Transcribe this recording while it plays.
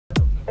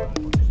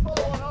Just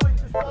follow on, Ollie,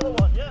 just follow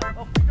on, yeah?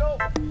 Off we go.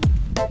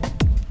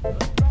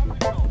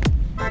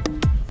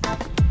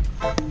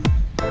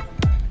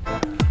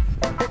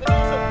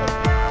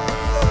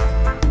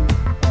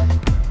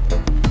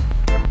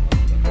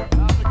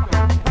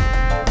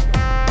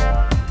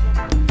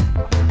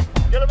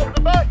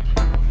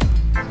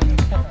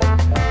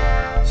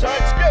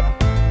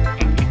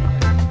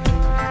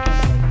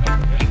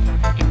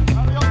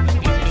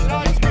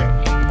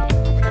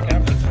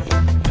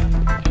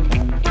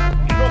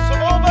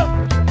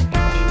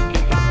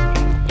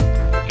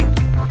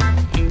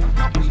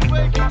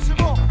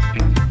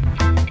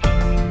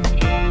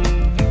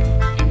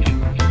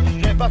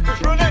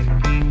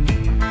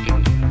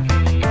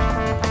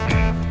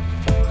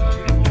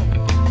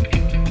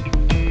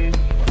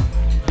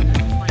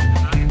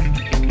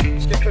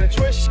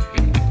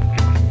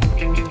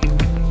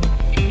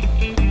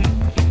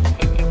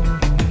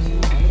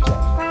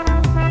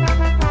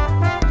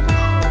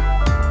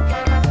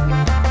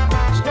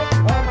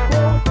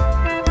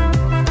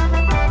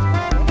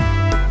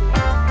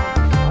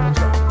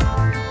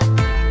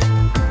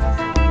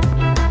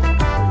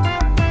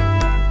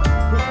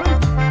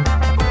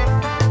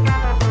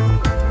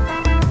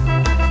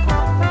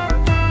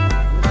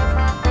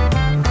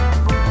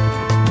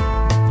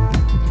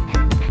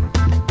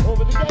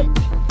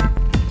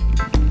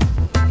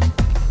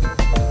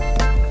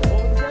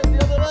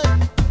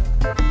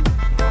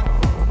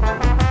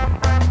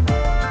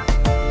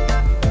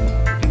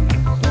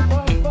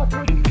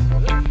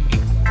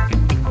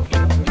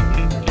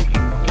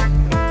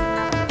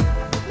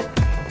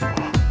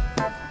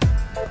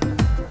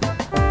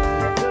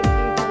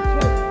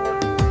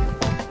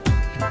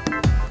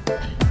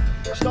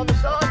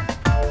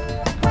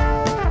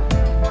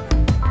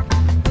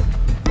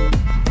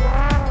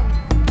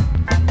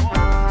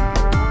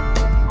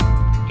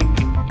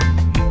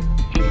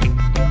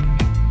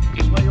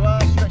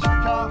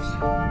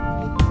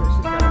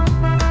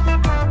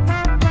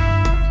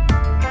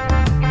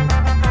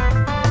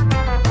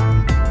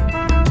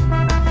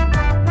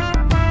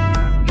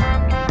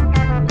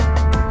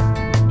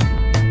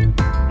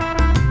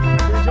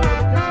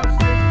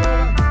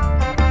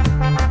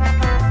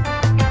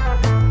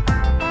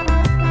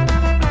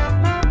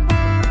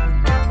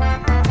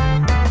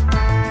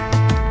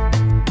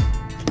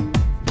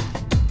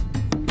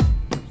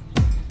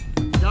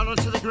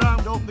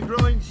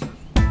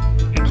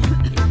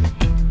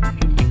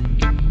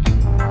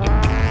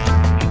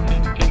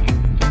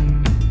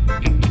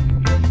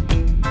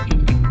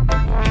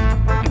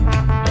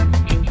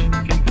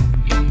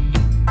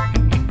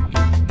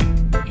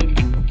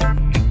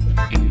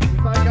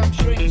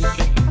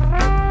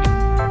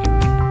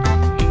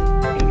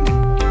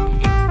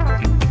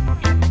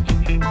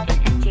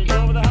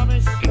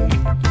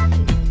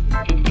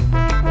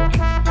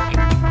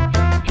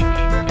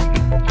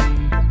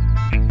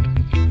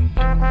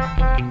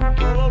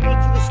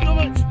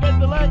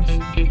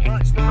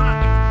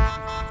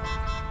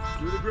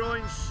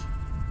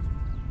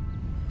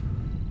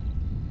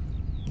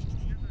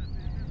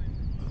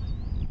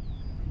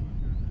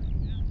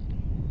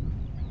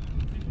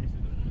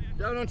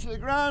 Down onto the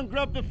ground,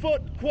 grab the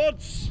foot,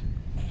 quads,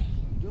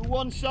 do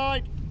one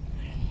side.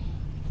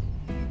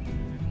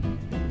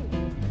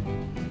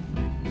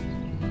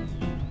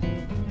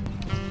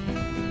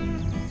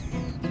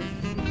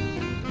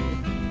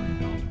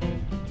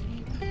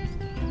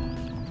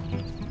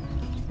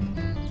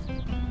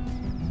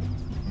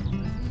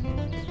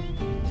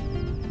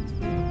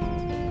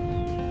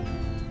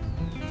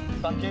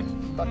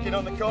 Back in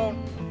on the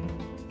cone.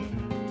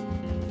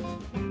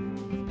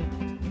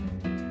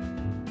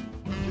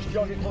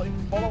 Jog it, buddy.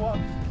 Follow on.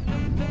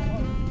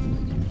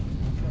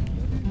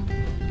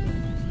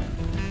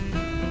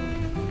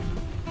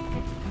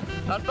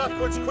 And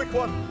backwards, quick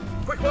one.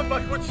 Quick one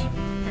backwards.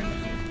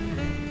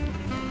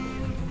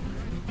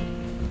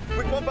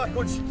 Quick one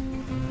backwards.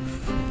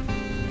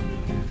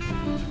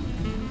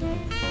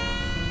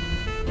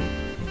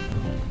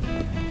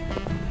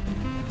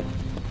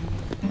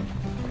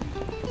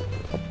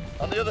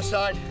 On the other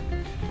side.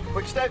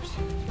 Quick steps.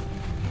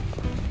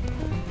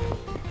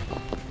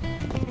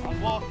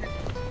 Walking.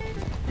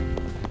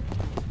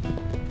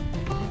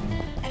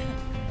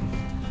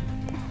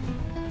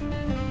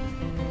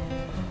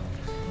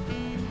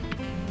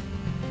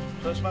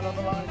 First man on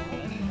the line.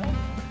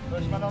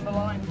 First man on the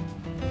line.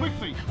 Quick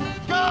feet.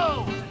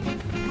 Go!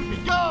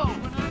 Go!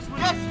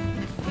 Yes!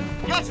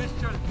 Yes!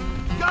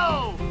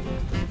 Go!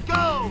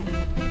 Go!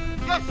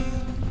 Yes!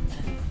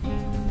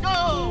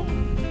 Go!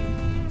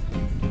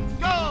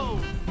 Go!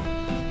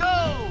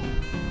 Go!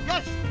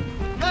 Yes!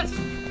 Yes!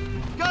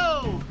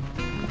 Go!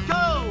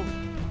 Go!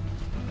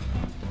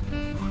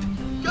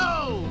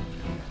 Go!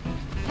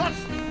 Yes!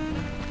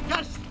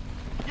 Yes!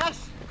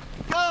 Yes!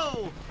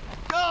 Go!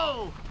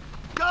 Go!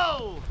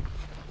 Go!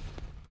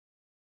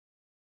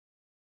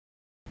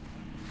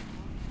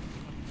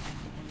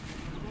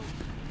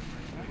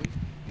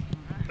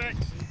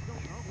 Thanks.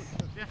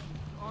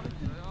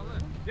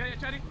 Yeah,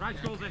 Teddy. Right,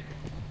 Scholes in.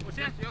 What's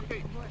that?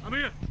 Okay. I'm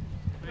here.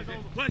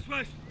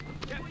 West.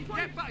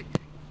 Get back.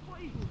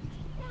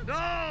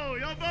 No,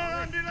 your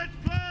ball, Andy, let's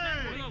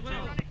play!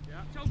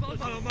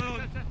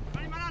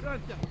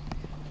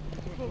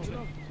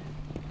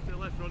 Still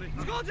left, Ronny.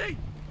 Scotty!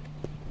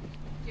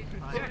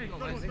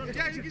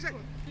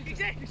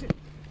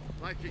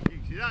 Like it,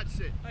 Geeksy, that's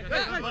it. No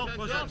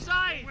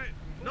offside!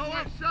 No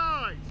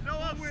offside! No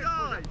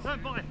offside!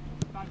 Don't bite.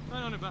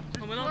 Hang on, Iba.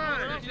 Come on.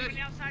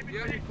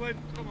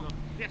 Come on.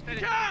 Yes,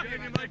 Dennis.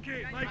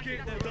 Make it.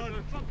 Well done.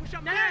 Push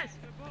up, Dennis!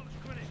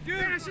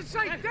 Dennis, it's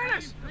safe,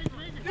 Dennis!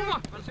 Come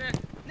on.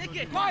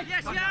 Nicky! Right,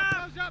 yes,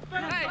 yeah!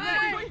 Hey,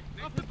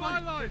 off the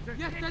byline!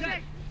 Yes,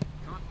 Dennis!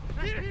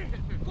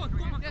 Go on.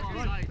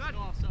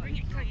 Bring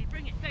it, Cleggy,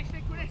 bring it. Stay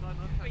quick with it.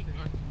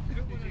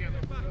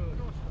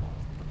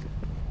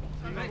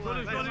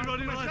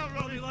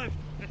 Ronny left.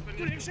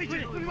 Put it,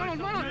 man on.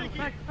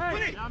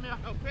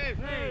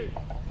 Hey!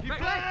 You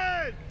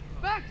playing!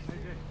 Back!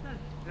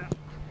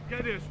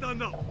 Get here,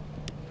 stand up.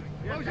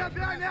 Who's up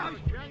behind now?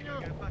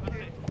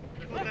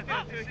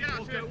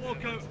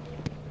 Walk out.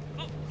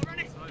 Oh, run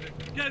it.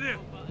 Get here.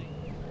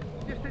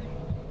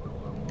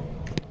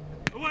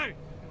 Away.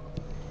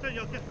 And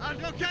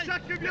okay.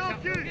 Attack him,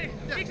 Yorke. Hey,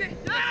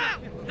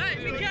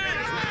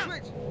 Mikaël!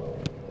 Switch.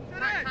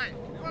 Hey.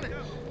 Run it.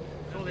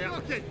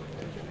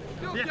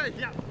 Yorke.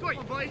 Yeah. Go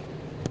on, boy.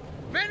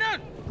 Men on!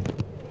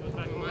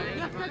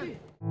 Yes, Teddy.